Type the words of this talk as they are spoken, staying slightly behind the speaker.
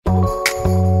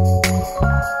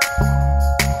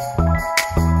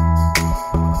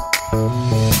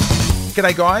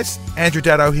G'day guys, Andrew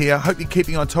Daddo here. Hope you're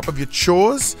keeping on top of your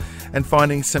chores and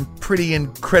finding some pretty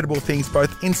incredible things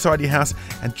both inside your house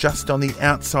and just on the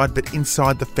outside, but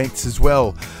inside the fence as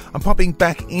well. I'm popping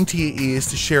back into your ears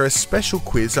to share a special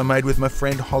quiz I made with my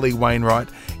friend Holly Wainwright.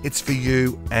 It's for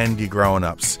you and your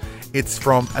grown-ups. It's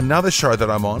from another show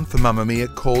that I'm on for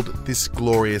Mamamia called This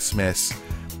Glorious Mess.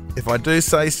 If I do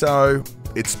say so,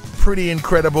 it's pretty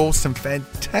incredible. Some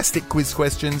fantastic quiz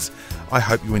questions. I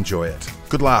hope you enjoy it.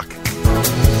 Good luck.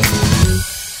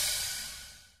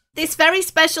 This very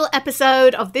special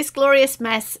episode of This Glorious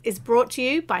Mess is brought to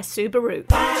you by Subaru.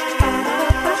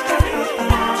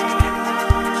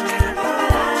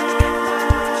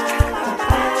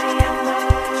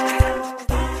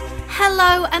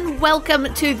 Hello and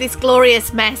welcome to This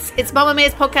Glorious Mess. It's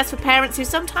Mamamia's podcast for parents who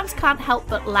sometimes can't help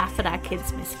but laugh at our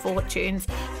kids' misfortunes.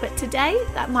 But today,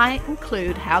 that might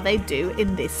include how they do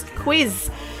in this quiz.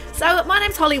 So, my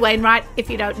name's Holly Wainwright. If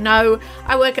you don't know,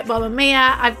 I work at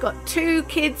Mamamia. I've got 2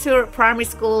 kids who are at primary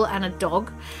school and a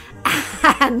dog.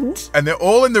 And they're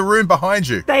all in the room behind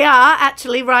you. They are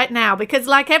actually right now because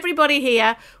like everybody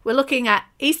here, we're looking at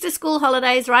Easter school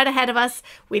holidays right ahead of us.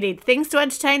 We need things to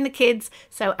entertain the kids.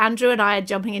 So Andrew and I are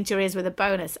jumping into your ears with a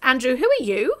bonus. Andrew, who are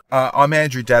you? I'm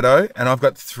Andrew Daddo and I've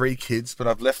got 3 kids, but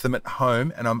I've left them at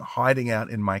home and I'm hiding out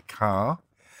in my car.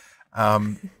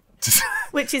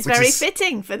 Which is very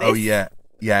fitting for this. Oh, yeah.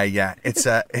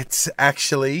 It's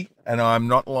actually, and I'm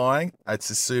not lying, it's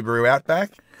a Subaru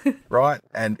Outback. Right,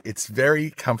 and it's very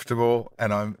comfortable,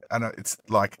 and I know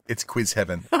it's quiz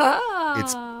heaven.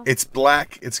 It's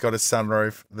black. It's got a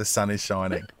sunroof. The sun is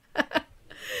shining.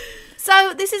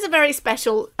 So this is a very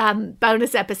special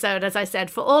bonus episode, as I said,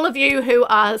 for all of you who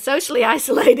are socially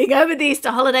isolating over the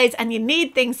Easter holidays and you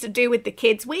need things to do with the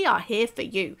kids. We are here for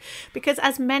you because,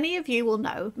 as many of you will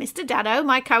know, Mr. Daddo,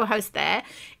 my co-host there,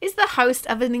 is the host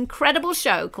of an incredible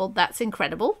show called That's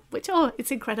Incredible,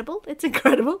 it's incredible.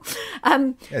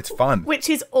 It's fun.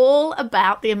 Which is all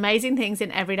about the amazing things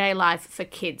in everyday life for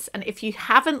kids. And if you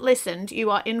haven't listened, you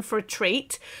are in for a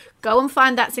treat. Go and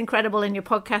find That's Incredible in your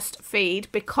podcast feed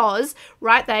because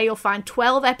right there you'll find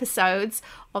 12 episodes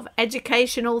of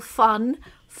educational fun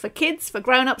for kids, for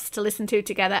grown-ups to listen to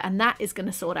together, and that is going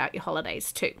to sort out your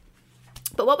holidays too.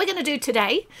 But what we're going to do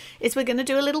today is we're going to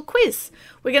do a little quiz.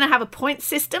 We're going to have a point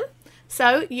system.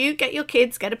 So you get your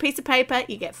kids, get a piece of paper,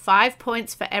 you get 5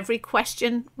 points for every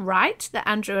question right that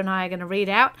Andrew and I are going to read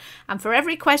out. And for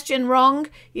every question wrong,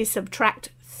 you subtract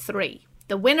 3.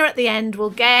 The winner at the end will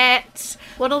get...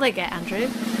 What'll they get, Andrew?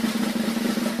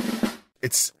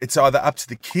 It's either up to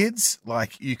the kids,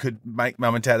 like you could make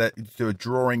mum and dad do a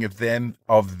drawing of them.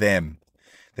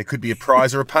 There could be a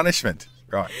prize or a punishment.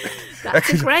 Right. That's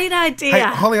a great idea. Hey,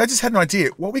 Holly, I just had an idea.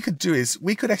 What we could do is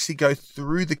we could actually go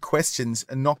through the questions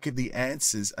and not give the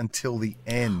answers until the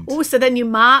end. Oh, so then you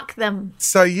mark them.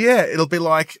 So, yeah, it'll be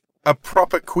like a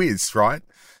proper quiz, right?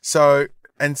 So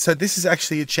this is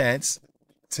actually a chance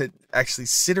to actually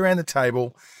sit around the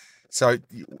table. So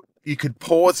you could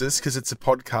pause this because it's a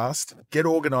podcast, get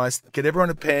organised, get everyone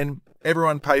a pen,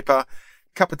 everyone paper,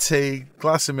 cup of tea,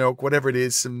 glass of milk, whatever it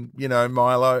is, some,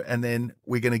 Milo, and then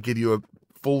we're going to give you a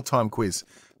full-time quiz.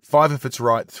 5 if it's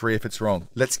right, 3 if it's wrong.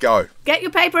 Let's go. Get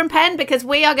your paper and pen because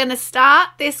we are going to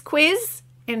start this quiz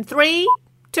in 3,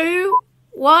 2,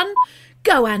 1.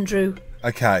 Go, Andrew.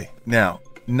 Okay, now,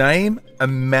 name a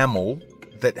mammal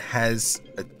that has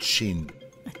a chin.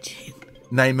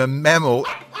 Name a mammal.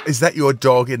 Is that your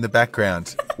dog in the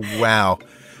background? Wow.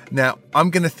 Now, I'm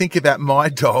going to think about my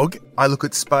dog. I look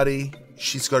at Spuddy.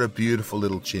 She's got a beautiful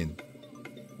little chin.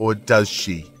 Or does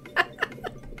she?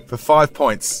 For 5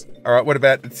 points. All right, what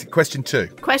about question 2?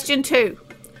 Question 2.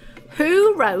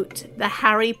 Who wrote the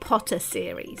Harry Potter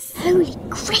series? Holy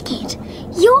cricket!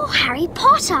 You're Harry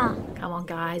Potter! Come on,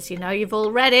 guys. You know you've all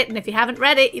read it. And if you haven't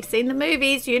read it, you've seen the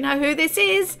movies. You know who this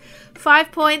is.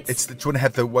 5 points. Do you want to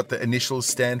have what the initials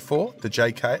stand for? The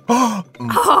JK?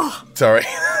 Oh! Sorry.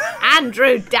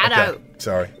 Andrew Daddo. Okay,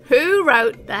 sorry. Who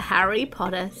wrote the Harry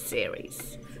Potter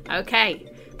series?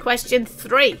 Okay. Question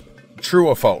 3. True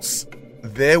or false?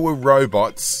 There were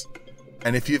robots...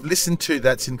 And if you've listened to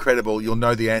That's Incredible, you'll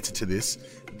know the answer to this.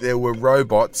 There were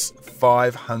robots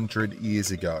 500 years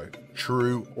ago.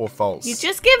 True or false? You've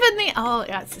just given the... Oh,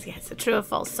 yes, a true or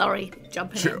false. Sorry,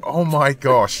 jumping in. Oh, my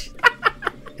gosh.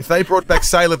 If they brought back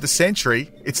Sale of the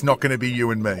Century, it's not going to be you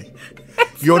and me.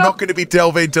 You're not going to be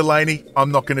Delvine Delaney.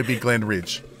 I'm not going to be Glenn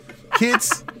Ridge.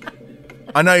 Kids,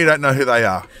 I know you don't know who they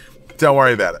are. Don't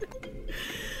worry about it.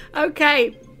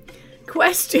 Okay.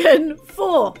 Question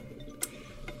 4.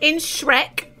 In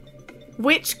Shrek,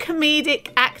 which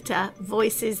comedic actor actor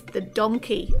voices the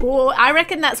donkey? Oh, I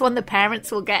reckon that's one the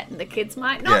parents will get and the kids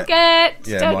might not get.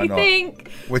 Don't you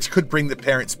think? Which could bring the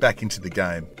parents back into the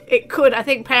game. It could. I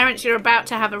think parents, you're about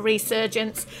to have a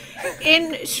resurgence.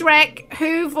 In Shrek,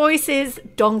 who voices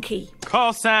Donkey?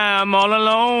 'Cause I'm all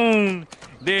alone.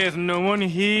 There's no one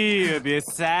here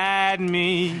beside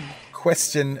me.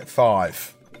 Question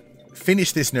 5.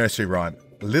 Finish this nursery rhyme.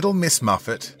 Little Miss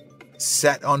Muffet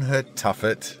sat on her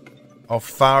tuffet. Oh,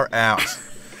 far out.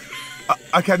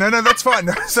 Okay, no, that's fine.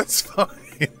 No, that's fine.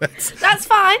 That's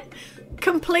fine.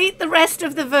 Complete the rest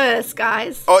of the verse,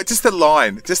 guys. Oh, just the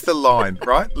line,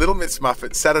 right? Little Miss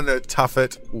Muffet sat on her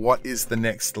tuffet. What is the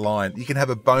next line? You can have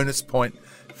a bonus point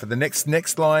for the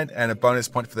next line and a bonus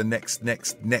point for the next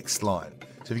line.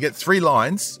 So if you get 3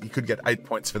 lines, you could get 8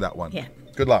 points for that one. Yeah.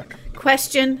 Good luck.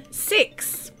 Question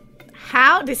 6.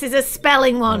 This is a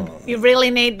spelling one. You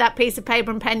really need that piece of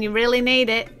paper and pen. You really need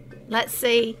it. Let's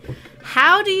see.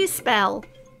 How do you spell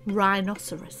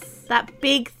rhinoceros? That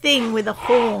big thing with a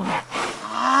horn.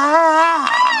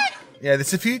 Yeah,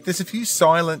 there's a few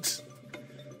silent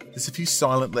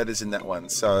letters in that one.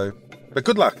 So, but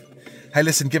good luck. Hey,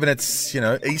 listen, given it's,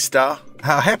 Easter.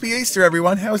 Happy Easter,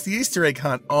 everyone. How was the Easter egg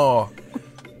hunt? Oh,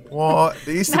 what?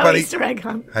 The Easter bunny. Easter egg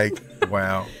hunt. Hey,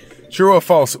 wow. True or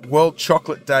false? World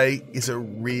Chocolate Day is a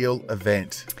real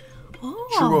event. Oh.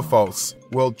 True or false?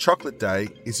 World Chocolate Day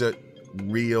is a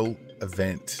real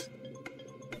event.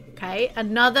 Okay,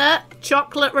 another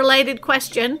chocolate-related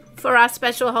question for our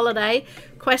special holiday.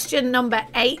 Question number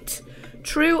 8.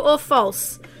 True or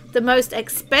false? The most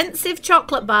expensive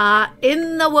chocolate bar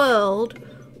in the world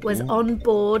was on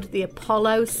board the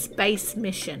Apollo space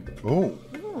mission. Ooh.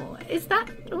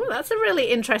 That's a really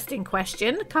interesting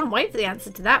question. Can't wait for the answer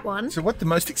to that one. So what, the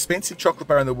most expensive chocolate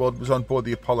bar in the world was on board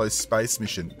the Apollo space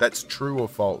mission? That's true or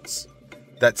false?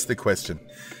 That's the question.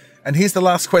 And here's the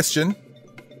last question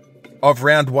of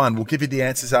round 1. We'll give you the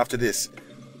answers after this.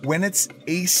 When it's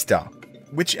Easter,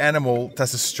 which animal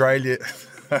does Australia...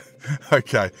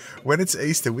 Okay. When it's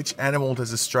Easter, which animal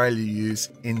does Australia use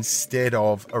instead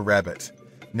of a rabbit?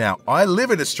 Now, I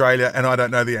live in Australia and I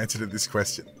don't know the answer to this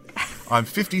question. I'm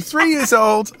 53 years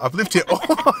old. I've lived here all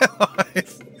my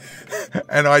life.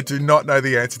 And I do not know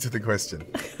the answer to the question.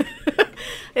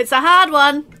 It's a hard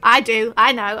one. I do.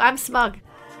 I know. I'm smug.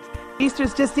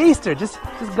 Easter's just Easter. Just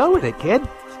go with it, kid.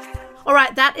 All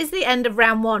right, that is the end of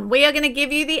round 1. We are going to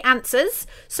give you the answers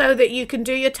so that you can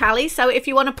do your tally. So if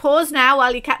you want to pause now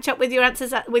while you catch up with your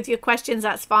answers, with your questions,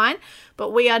 that's fine. But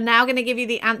we are now going to give you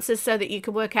the answers so that you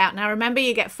can work out. Now, remember,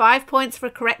 you get 5 points for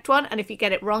a correct one. And if you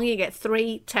get it wrong, you get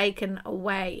 3 taken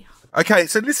away. Okay,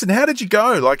 so listen, how did you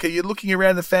go? Like, are you looking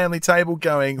around the family table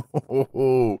going,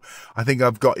 I think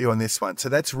I've got you on this one. So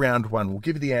that's round 1. We'll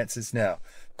give you the answers now.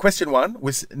 Question 1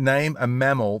 was name a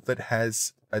mammal that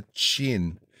has a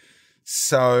chin.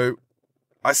 So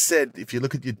I said, if you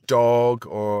look at your dog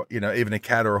or, even a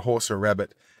cat or a horse or a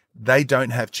rabbit, they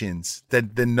don't have chins. There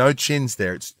are no chins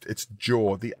there. It's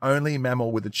jaw. The only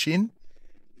mammal with a chin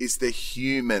is the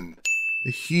human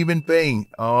being.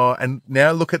 Oh, and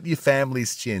now look at your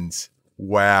family's chins.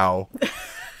 Wow.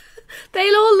 They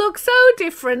all look so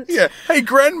different. Yeah. Hey,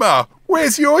 Grandma,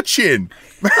 where's your chin?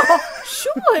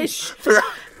 Shush.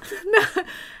 No.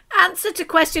 Answer to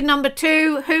question number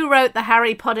 2. Who wrote the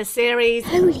Harry Potter series?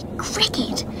 Holy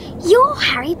cricket! You're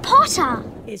Harry Potter!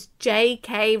 Is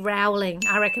J.K. Rowling.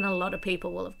 I reckon a lot of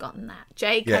people will have gotten that.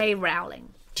 J.K.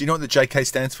 Rowling. Do you know what the J.K.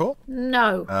 stands for?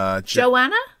 No.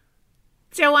 Joanna?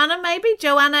 Joanna, maybe?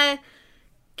 Joanna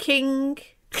King?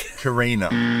 Karina.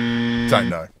 Don't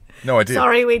know. No idea.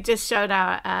 Sorry, we just showed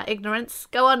our ignorance.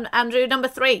 Go on, Andrew, number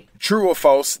 3. True or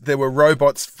false, there were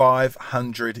robots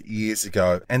 500 years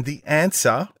ago. And the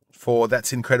answer for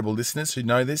That's Incredible listeners who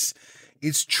know this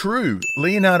is true.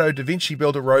 Leonardo da Vinci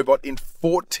built a robot in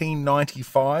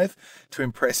 1495 to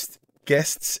impress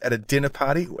guests at a dinner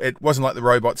party. It wasn't like the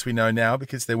robots we know now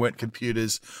because there weren't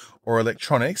computers or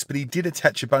electronics, but he did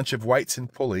attach a bunch of weights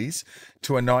and pulleys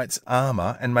to a knight's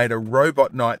armour and made a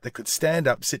robot knight that could stand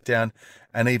up, sit down,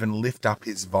 and even lift up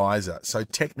his visor. So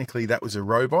technically that was a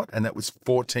robot, and that was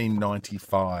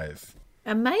 1495.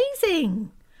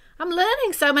 Amazing. I'm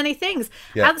learning so many things.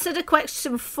 Yeah. Answer to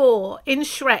question 4. In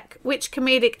Shrek, which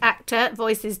comedic actor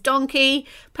voices Donkey?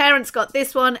 Parents got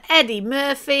this one. Eddie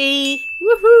Murphy.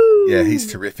 Woohoo! Yeah,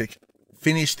 he's terrific.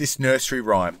 Finish this nursery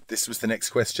rhyme. This was the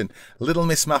next question. Little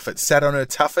Miss Muffet sat on her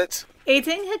tuffet.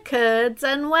 Eating her curds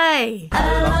and whey.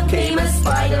 Along came a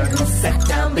spider who sat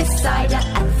down beside her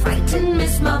and frightened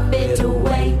Miss Muffet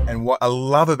away. And what I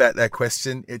love about that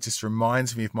question, it just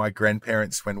reminds me of my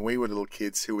grandparents when we were little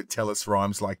kids who would tell us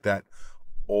rhymes like that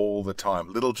all the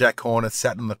time. Little Jack Horner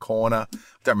sat in the corner.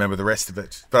 Don't remember the rest of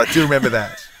it, but I do remember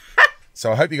that.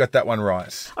 So I hope you got that one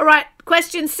right. All right,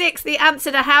 question 6, the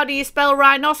answer to how do you spell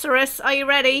rhinoceros. Are you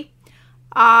ready?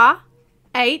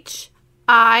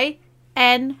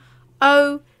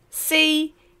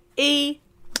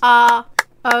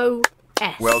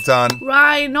 R-H-I-N-O-C-E-R-O-S. Well done.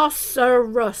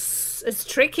 Rhinoceros. It's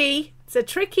tricky. It's a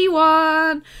tricky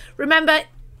one. Remember,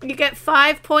 you get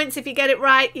 5 points if you get it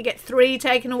right. You get 3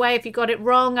 taken away if you got it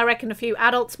wrong. I reckon a few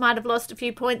adults might have lost a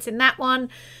few points in that one.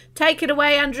 Take it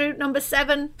away, Andrew. Number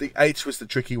 7. The H was the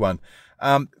tricky one.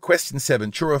 Question 7.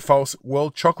 True or false?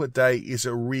 World Chocolate Day is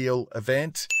a real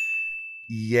event.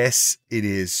 Yes, it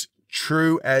is.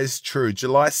 True as true.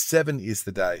 July 7 is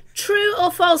the day. True or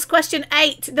false? Question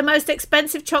 8. The most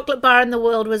expensive chocolate bar in the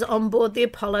world was on board the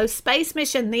Apollo space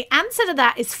mission. The answer to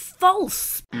that is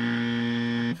false.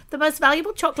 The most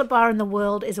valuable chocolate bar in the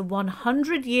world is a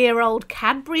 100-year-old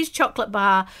Cadbury's chocolate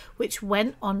bar, which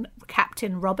went on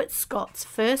Captain Robert Scott's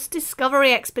first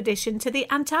discovery expedition to the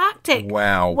Antarctic.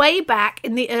 Wow. Way back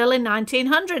in the early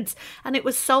 1900s. And it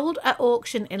was sold at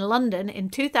auction in London in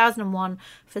 2001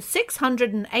 for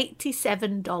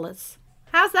 $687.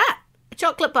 How's that? A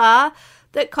chocolate bar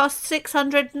that costs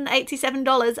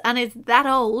 $687 and is that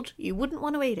old, you wouldn't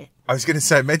want to eat it. I was going to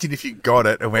say, imagine if you got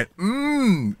it and went,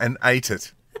 and ate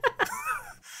it.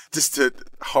 Just to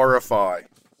horrify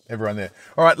everyone there.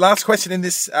 All right, last question in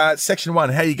this section 1.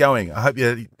 How are you going? I hope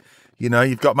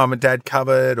you've got mum and dad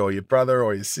covered, or your brother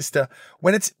or your sister.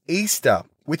 When it's Easter,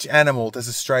 which animal does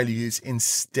Australia use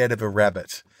instead of a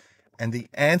rabbit? And the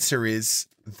answer is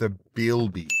the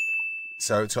bilby.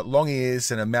 So it's got long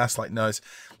ears and a mouse-like nose.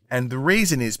 And the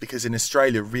reason is because in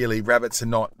Australia, really, rabbits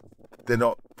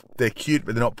they're cute,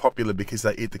 but they're not popular because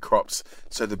they eat the crops.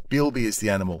 So the bilby is the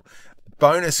animal.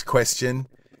 Bonus question,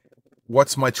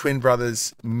 what's my twin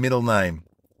brother's middle name?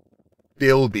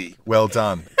 Bilby. Well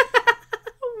done.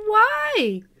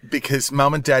 Why? Because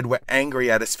mum and dad were angry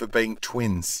at us for being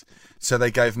twins. So they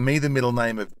gave me the middle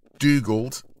name of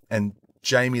Dugald and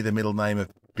Jamie the middle name of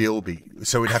Bilby.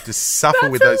 So we'd have to suffer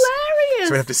with those. Hilarious.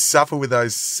 So we'd have to suffer with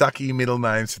those sucky middle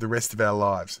names for the rest of our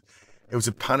lives. It was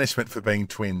a punishment for being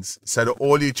twins. So to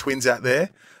all you twins out there,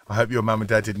 I hope your mum and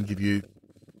dad didn't give you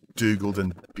Dugald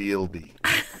and Bilby.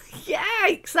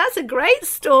 Yikes, that's a great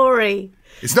story.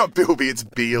 It's not Bilby, it's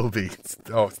Bilby. It's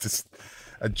just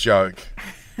a joke.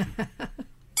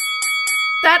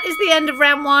 That is the end of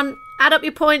round 1. Add up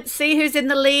your points, see who's in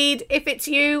the lead. If it's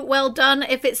you, well done.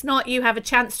 If it's not, you have a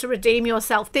chance to redeem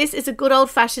yourself. This is a good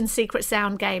old-fashioned secret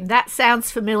sound game. That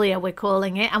sounds familiar, we're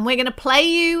calling it. And we're going to play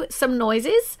you some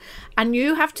noises, and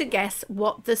you have to guess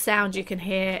what the sound you can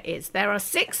hear is. There are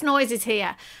 6 noises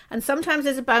here, and sometimes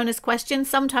there's a bonus question,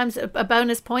 sometimes a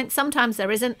bonus point, sometimes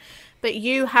there isn't. But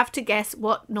you have to guess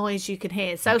what noise you can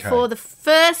hear. So for the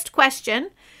first question,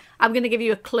 I'm going to give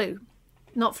you a clue.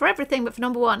 Not for everything, but for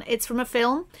number 1. It's from a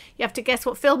film. You have to guess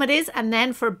what film it is, and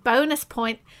then for a bonus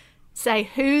point, say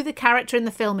who the character in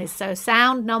the film is. So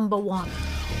sound number 1.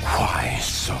 Why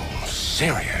so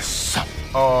serious?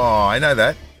 Oh, I know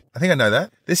that. I think I know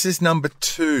that. This is number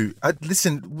 2.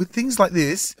 Listen, with things like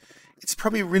this, it's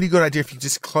probably a really good idea if you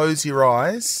just close your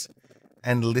eyes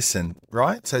and listen,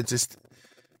 right? So just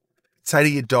say to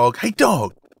your dog, "Hey,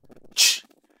 dog," shh,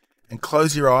 and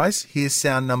close your eyes. Here's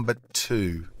sound number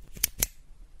 2.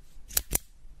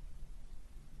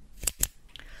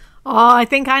 Oh, I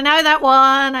think I know that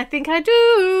one. I think I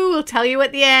do. We'll tell you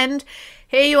at the end.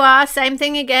 Here you are. Same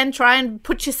thing again. Try and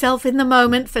put yourself in the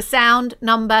moment for sound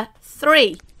number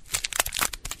 3.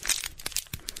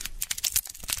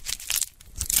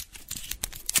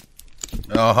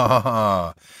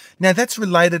 Oh, now that's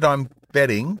related, I'm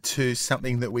betting, to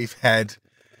something that we've had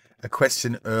a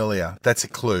question earlier. That's a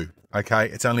clue, okay?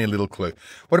 It's only a little clue.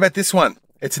 What about this one?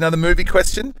 It's another movie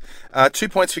question. 2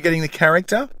 points for getting the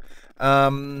character.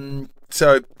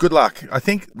 So good luck.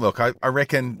 I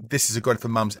reckon this is a good for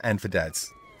mums and for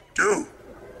dads. Do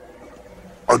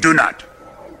or do not.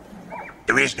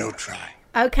 There is no try.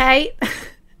 Okay.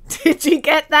 Did you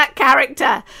get that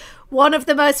character? One of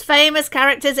the most famous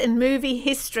characters in movie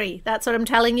history. That's what I'm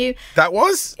telling you. That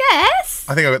was? Yes.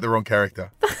 I think I got the wrong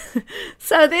character.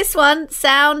 So this one,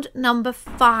 sound number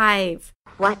 5.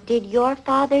 What did your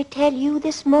father tell you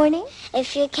this morning?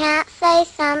 If you can't say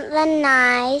something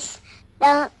nice,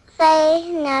 don't say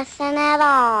nothing at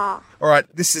all. All right,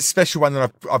 this is a special one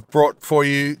that I've brought for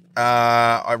you.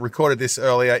 I recorded this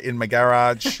earlier in my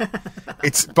garage.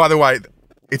 By the way,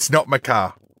 it's not my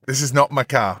car. This is not my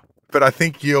car. But I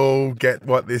think you'll get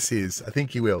what this is. I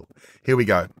think you will. Here we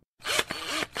go.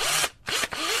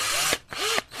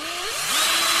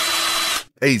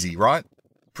 Easy, right?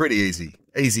 Pretty easy.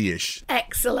 Easy-ish.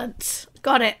 Excellent.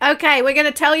 Got it. Okay, we're going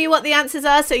to tell you what the answers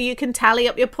are so you can tally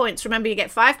up your points. Remember, you get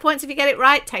 5 points if you get it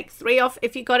right. Take 3 off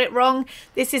if you got it wrong.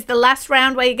 This is the last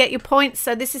round where you get your points.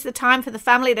 So this is the time for the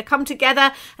family to come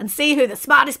together and see who the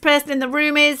smartest person in the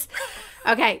room is.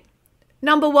 Okay,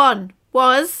 number 1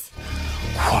 was...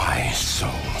 Why so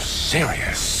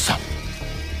serious?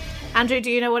 Andrew,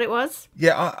 do you know what it was?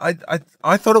 Yeah,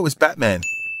 I thought it was Batman.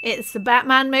 It's the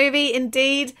Batman movie,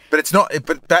 indeed. But it's not.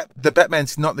 But the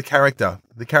Batman's not the character.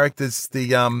 The character's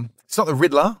the It's not the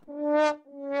Riddler.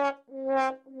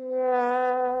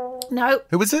 No.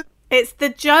 Who was it? It's the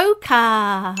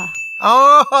Joker.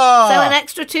 Oh. So an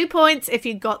extra 2 points if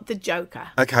you got the Joker.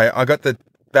 Okay, I got the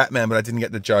Batman, but I didn't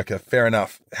get the Joker. Fair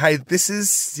enough. Hey, this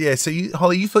is So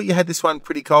Holly, you thought you had this one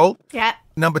pretty cold. Yeah.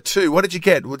 Number 2. What did you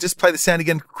get? We'll just play the sound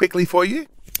again quickly for you.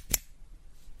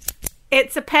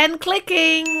 It's a pen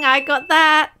clicking. I got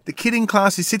that. The kid in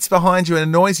class who sits behind you and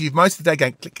annoys you most of the day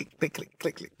going click, click, click, click,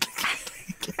 click, click,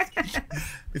 click, click.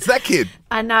 It's that kid.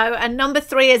 I know. And number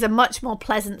 3 is a much more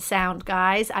pleasant sound,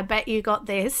 guys. I bet you got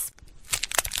this.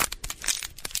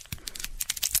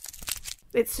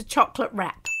 It's a chocolate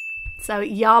wrap. So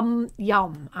yum,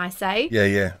 yum, I say.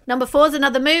 Yeah. Number 4 is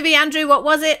another movie. Andrew, what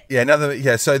was it?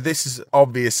 Yeah, so this is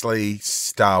obviously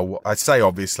Star Wars. I say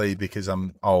obviously because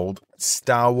I'm old.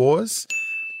 Star Wars.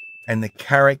 And the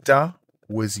character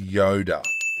was Yoda.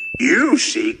 You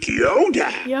seek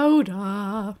Yoda.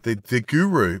 Yoda. The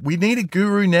guru. We need a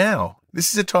guru now.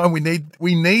 This is a time we need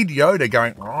Yoda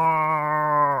going.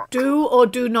 Do or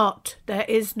do not. There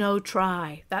is no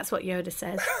try. That's what Yoda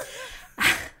says.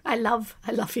 I love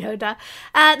Yoda.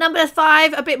 Number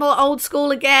 5, a bit more old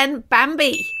school again,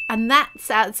 Bambi. And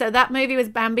so that movie was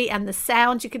Bambi, and the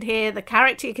sound you could hear, the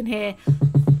character you can hear.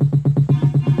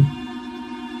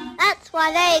 That's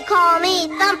why they call me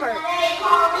Thumper.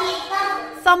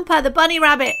 Thumper, the bunny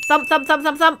rabbit. Thump, thump, thump,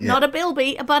 thump, thump. Yeah. Not a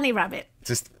bilby, a bunny rabbit.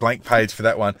 Just blank page for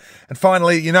that one. And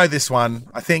finally, you know this one.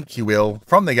 I think you will.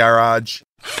 From the garage.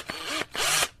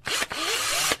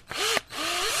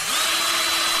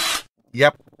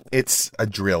 Yep, it's a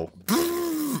drill.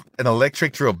 An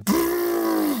electric drill.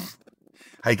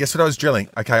 Hey, guess what I was drilling?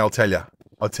 Okay, I'll tell you.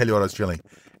 What I was drilling.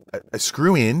 A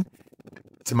screw in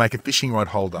to make a fishing rod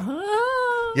holder.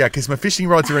 Yeah, because my fishing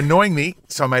rods are annoying me,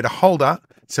 so I made a holder.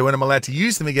 So when I'm allowed to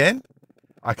use them again,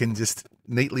 I can just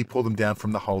neatly pull them down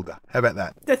from the holder. How about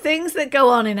that? The things that go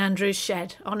on in Andrew's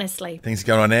shed, honestly. Things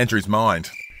going on in Andrew's mind.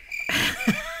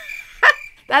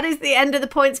 That is the end of the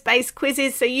points-based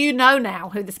quizzes, so you know now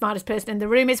who the smartest person in the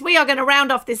room is. We are going to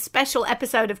round off this special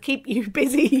episode of Keep You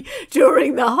Busy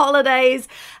during the holidays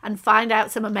and find out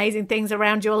some amazing things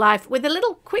around your life with a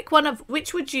little quick one of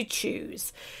which would you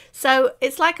choose. So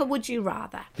it's like a would you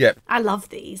rather. Yep. I love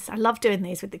these. I love doing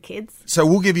these with the kids. So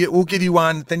we'll give you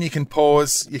one, then you can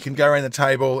pause, you can go around the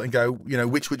table and go,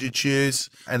 which would you choose?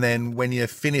 And then when you're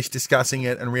finished discussing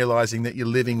it and realizing that you're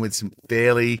living with some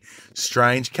fairly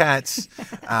strange cats,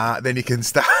 then you can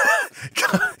start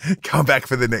come back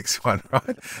for the next one,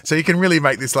 right? So you can really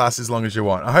make this last as long as you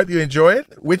want. I hope you enjoy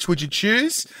it. Which would you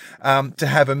choose? To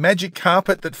have a magic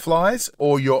carpet that flies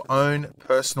or your own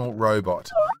personal robot?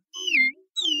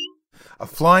 A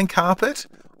flying carpet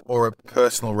or a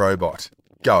personal robot?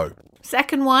 Go.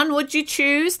 Second one, would you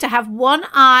choose to have one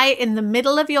eye in the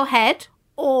middle of your head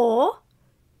or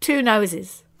 2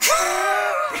 noses?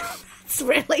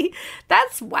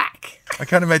 That's whack. I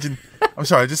can't imagine. I'm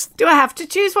sorry, Do I have to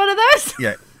choose one of those?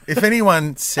 Yeah. If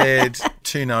anyone said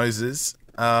 2 noses,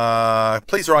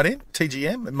 please write in,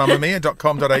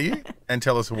 tgm@mamamia.com.au and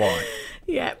tell us why.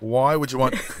 Yeah. Why would you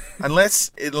want...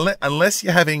 Unless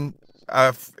you're having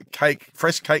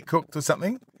fresh cake cooked or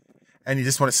something, and you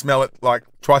just want to smell it like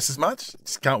twice as much,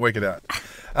 just can't work it out.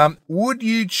 Would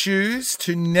you choose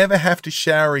to never have to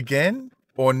shower again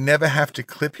or never have to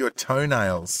clip your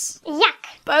toenails? Yuck.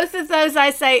 Both of those I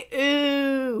say,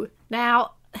 ooh.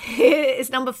 Now, here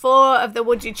is number 4 of the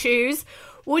would you choose.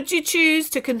 Would you choose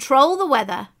to control the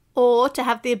weather or to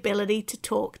have the ability to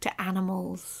talk to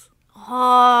animals?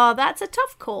 Oh, that's a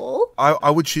tough call.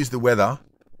 I would choose the weather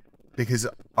because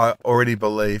I already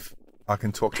believe I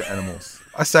can talk to animals.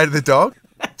 I say to the dog,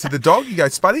 you go,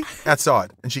 Spuddy,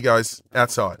 outside. And she goes,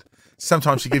 outside.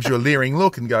 Sometimes she gives you a leering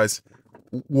look and goes,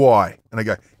 why? And I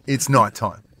go, it's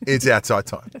nighttime. It's outside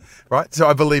time. Right? So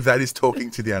I believe that is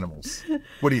talking to the animals.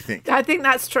 What do you think? I think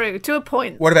that's true, to a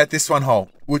point. What about this one, Hole?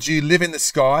 Would you live in the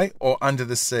sky or under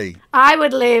the sea? I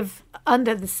would live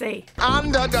under the sea.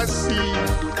 Under the sea.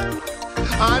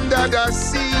 Under the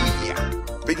sea.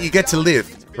 But you get to live,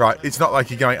 right? It's not like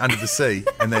you're going under the sea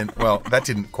and then, well, that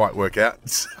didn't quite work out.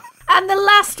 And the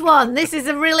last one. This is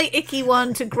a really icky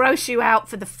one to gross you out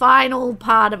for the final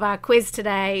part of our quiz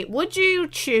today. Would you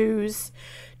choose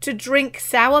to drink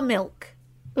sour milk?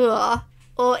 Ugh.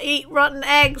 Or eat rotten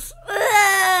eggs?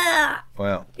 Ugh.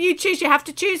 Well, You choose. You have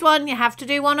to choose one. You have to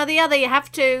do one or the other. You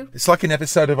have to. it's like an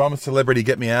episode of I'm a Celebrity,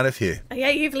 Get Me Out of Here. Yeah,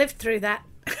 you've lived through that.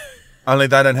 Only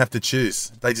they don't have to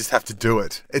choose. They just have to do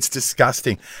it. It's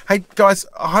disgusting. Hey, guys,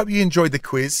 I hope you enjoyed the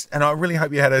quiz, and I really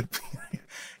hope you had a...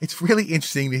 It's really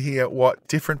interesting to hear what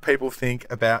different people think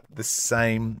about the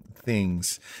same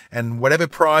things. And whatever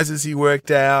prizes you worked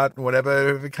out,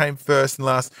 whatever came first and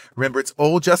last, remember, it's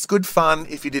all just good fun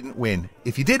if you didn't win.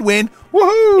 If you did win,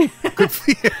 woohoo! Good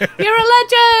for you. You're a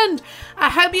legend! I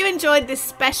hope you enjoyed this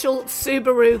special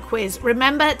Subaru quiz.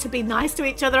 Remember to be nice to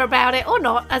each other about it, or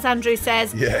not, as Andrew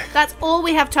says. Yeah. That's all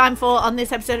we have time for on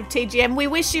this episode of TGM. We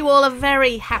wish you all a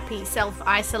very happy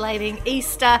self-isolating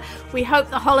Easter. We hope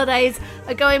the holidays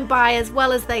are going by as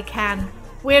well as they can.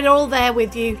 We're all there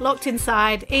with you, locked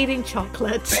inside, eating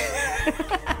chocolate.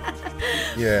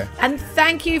 Yeah. And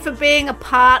thank you for being a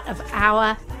part of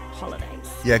our holidays.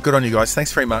 Yeah, good on you guys.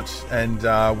 Thanks very much. And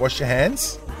wash your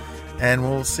hands. And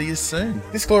we'll see you soon.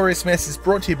 This Glorious Mess is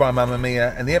brought to you by Mamma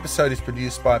Mia, and the episode is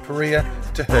produced by Paria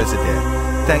to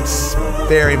Herzadeh. Thanks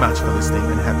very much for listening,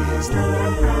 and happy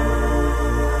Easter.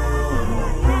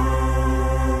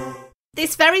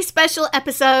 This very special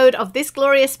episode of This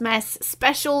Glorious Mess,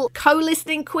 special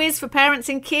co-listening quiz for parents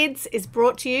and kids, is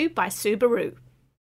brought to you by Subaru.